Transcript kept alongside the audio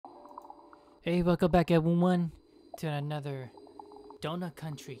Hey, welcome back everyone to another Donut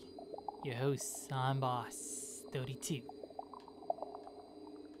Country. Your host, I'm Boss 32.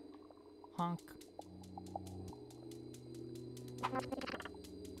 Honk.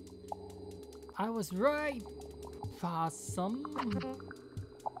 I was right, Possum.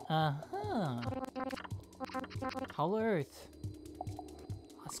 Uh-huh. Hollow Earth.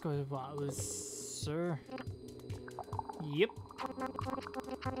 Oscar Wallace, sir. Yep.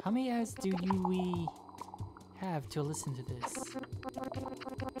 How many hours do we have to listen to this?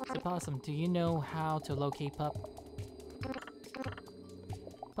 So Possum, do you know how to locate Pup?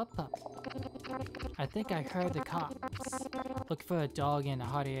 Pup. I think I heard the cops. Look for a dog in a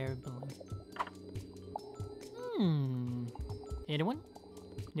hot air balloon. Anyone?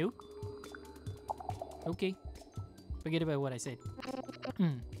 Nope. Okay. Forget about what I said.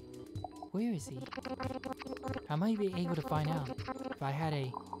 Where is he? I might be able to find out if I had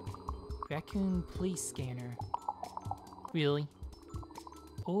a raccoon police scanner. Really?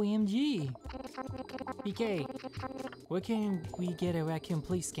 OMG! BK, where can we get a raccoon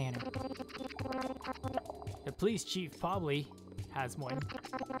police scanner? The police chief probably has one.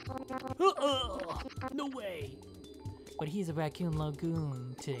 No way! But he's a raccoon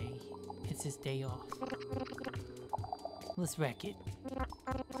lagoon today. It's his day off. Let's wreck it.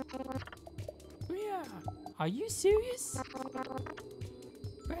 Yeah, are you serious?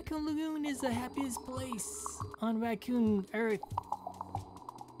 Raccoon Lagoon is the happiest place on Raccoon Earth.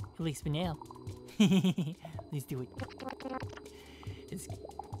 At least for now. Let's do it. It's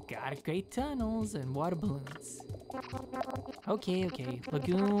got great tunnels and water balloons. Okay.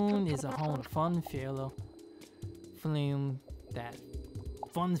 Lagoon is a home to fun fellow flume that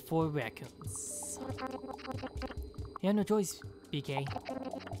fun for raccoons. You have no choice, BK.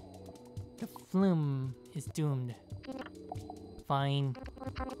 The flume is doomed. Fine.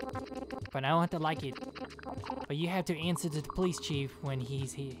 But I don't have to like it. But you have to answer to the police chief when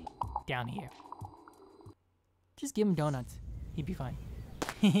he's here, down here. Just give him donuts. He'd be fine.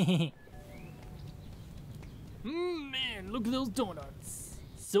 Man, look at those donuts.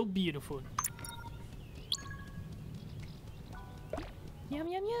 So beautiful. Yum,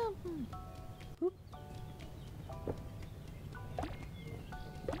 yum, yum. Oop.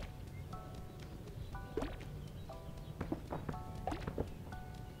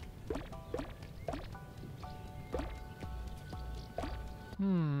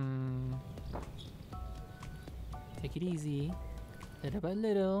 Take it easy, little by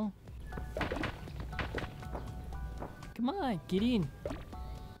little. Come on, get in.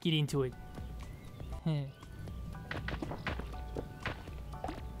 Get into it.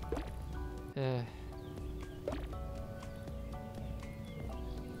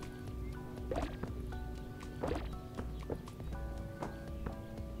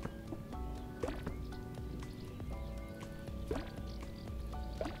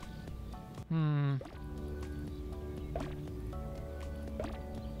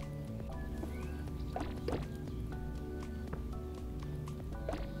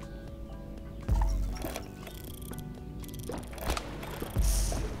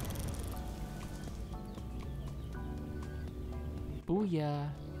 Booyah.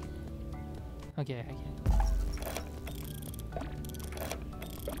 Okay.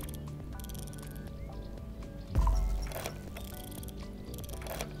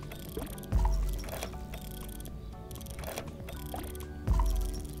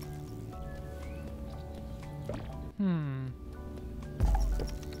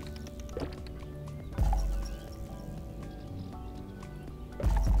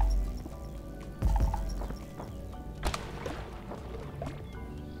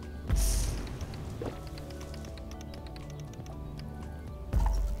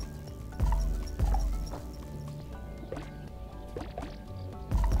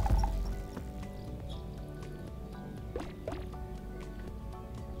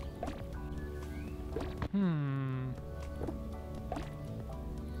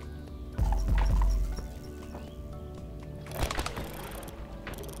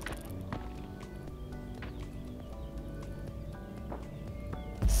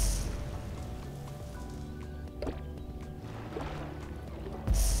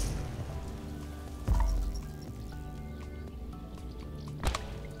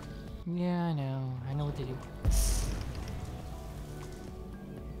 Yeah, I know. I know what to do.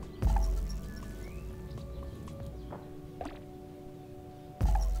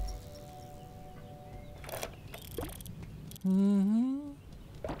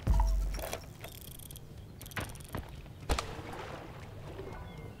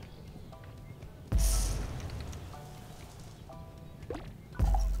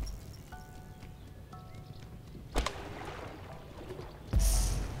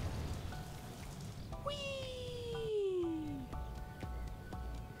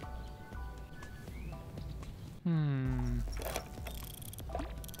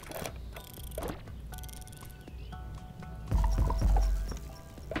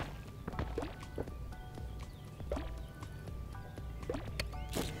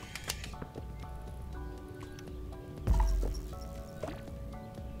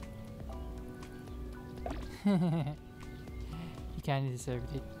 He kind of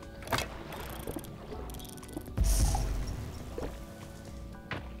deserved it.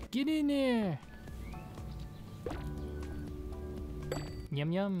 Get in there!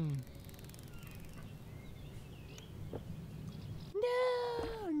 Yum yum.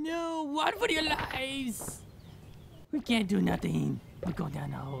 No, no, run for your lives! We can't do nothing. We're going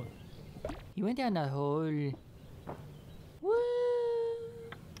down the hole. He went down the hole. Woo!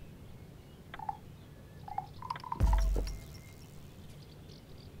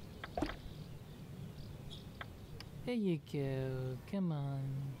 There you go. Come on.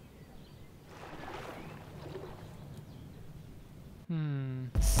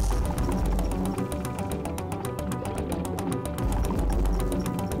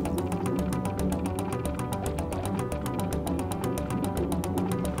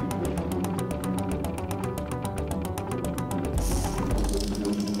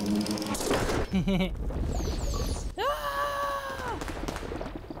 Ah!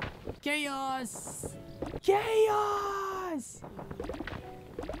 Chaos! Chaos!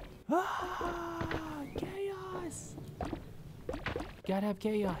 Ah! Chaos! Gotta have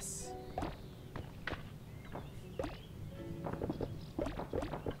chaos.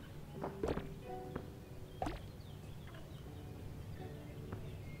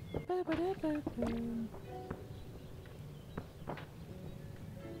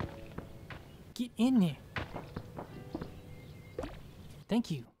 Get in there.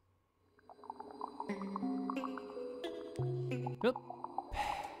 Thank you. Oop.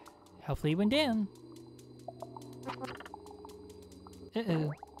 Hopefully it went down.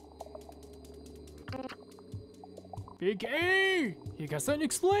 Uh-oh. Big A! You got something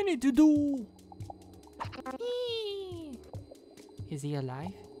explaining to do! Is he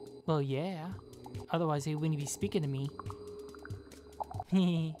alive? Well, yeah. Otherwise, he wouldn't be speaking to me.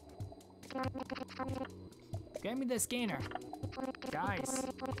 Grab me the scanner. Guys,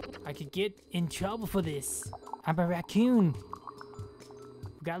 I could get in trouble for this. I'm a raccoon.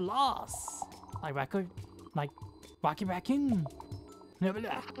 Got lost. Like Rocky Raccoon. Blah, blah,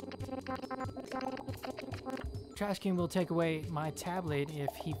 blah. Trash can will take away my tablet if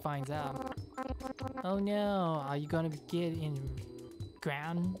he finds out. Oh no, are you gonna get in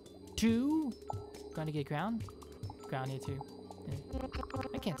ground too? Gonna get ground? Grounded too.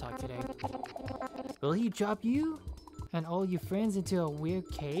 I can't talk today. Will he drop you and all your friends into a weird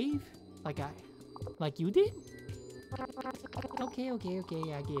cave? Like you did? Okay, I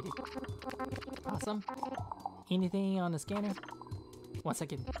get it. Awesome. Anything on the scanner? 1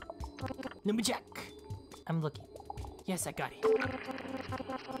 second. Let me check. I'm looking. Yes, I got it.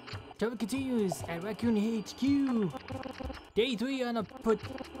 Trouble continues at Raccoon HQ. Day 3 on the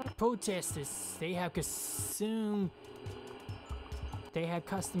protesters. They have consumed. They have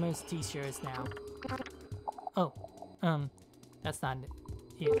customers' t-shirts now. Oh, that's not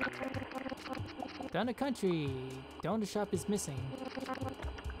it. Down the country. Down the shop is missing.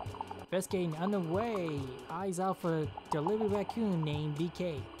 Investigating underway. Eyes out for a delivery raccoon named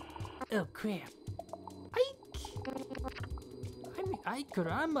BK. Oh crap. Ay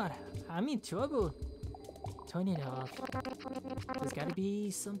caramba. I'm in trouble. Turn it off. There's gotta be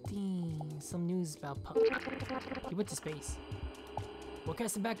some news about Pup. He went to space. We're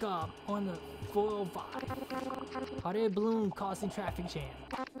casting back up on the 405. Hot air balloon causing traffic jam.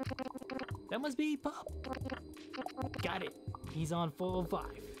 That must be Pup. Got it. He's on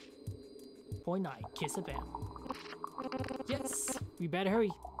 405.9 Kiss FM. Yes, we better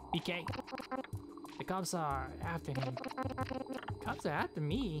hurry. BK. The cops are after him. Cops are after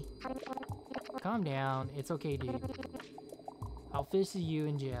me? Calm down. It's okay, dude. I'll visit you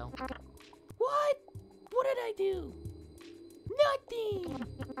in jail. What? What did I do? Nothing!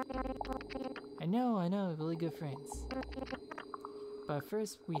 I know, really good friends. But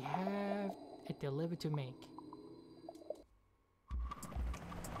first, we have a delivery to make.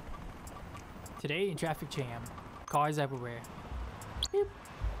 Today in traffic jam, cars everywhere. Boop.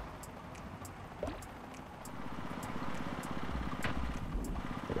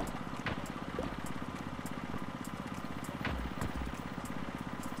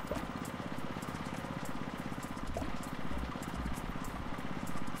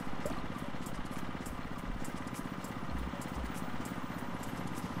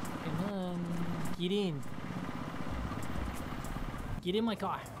 Get in. Get in my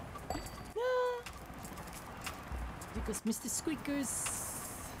car. No. There goes Mr. Squeakers.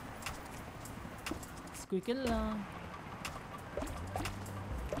 Squeak along.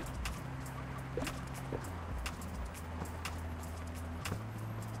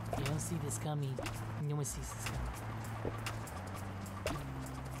 You don't see this coming. No one sees this coming.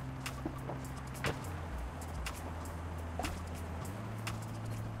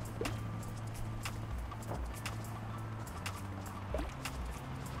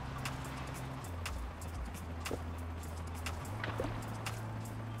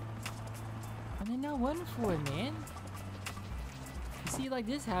 And then not run for it, man. You see like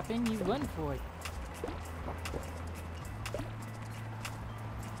this happen, you run for it.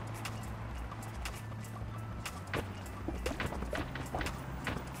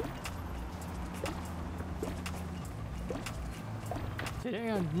 Today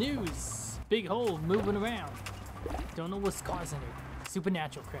on the news, big hole moving around. Don't know what's causing it.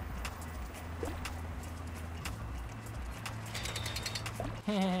 Supernatural crap.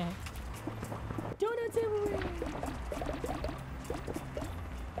 Donuts everywhere!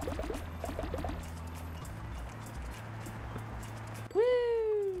 Woo!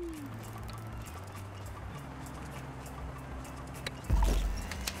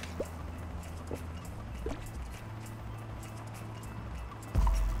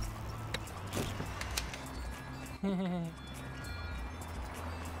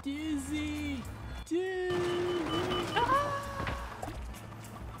 Dizzy! Dizzy! Ah!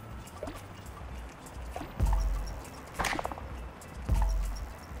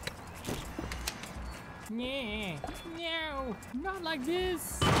 Yeah, no, not like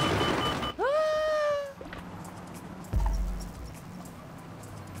this. Ah!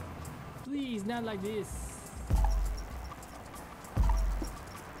 Please, not like this.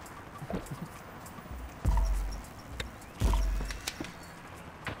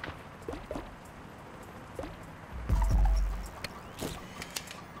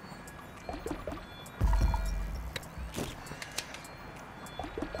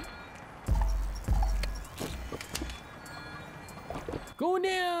 Go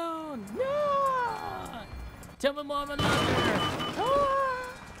down! No! Tell me mom I love her! Ah!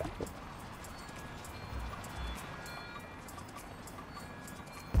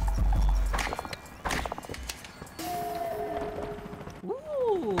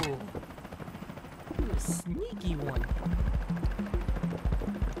 Ooh! You're a sneaky one.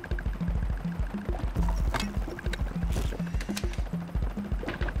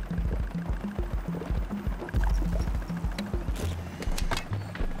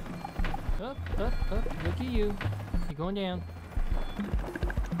 Up, look at you. You're going down.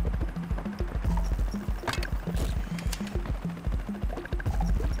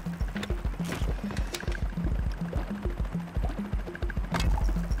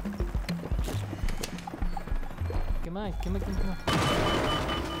 Come on.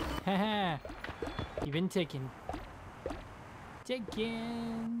 Haha. You've been taken.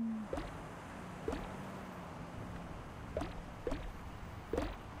 Taken.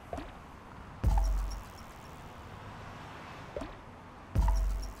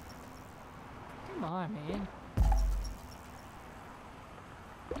 Come on, man.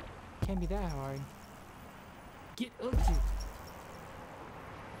 Can't be that hard. Get up to.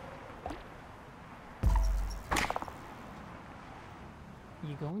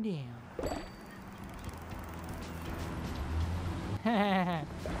 You're going down.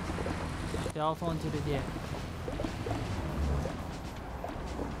 They all fall into the deck.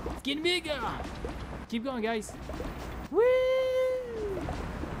 It's getting bigger! Keep going, guys. Woo!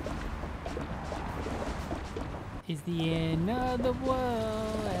 It's the end of the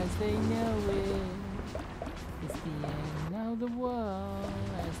world as they know it. It's the end of the world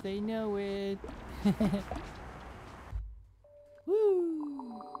as they know it.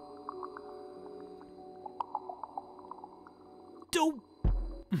 Woo! Dope!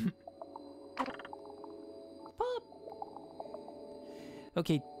 Pop!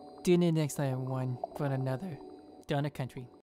 Okay, tune in next time, everyone, for another Donut Country.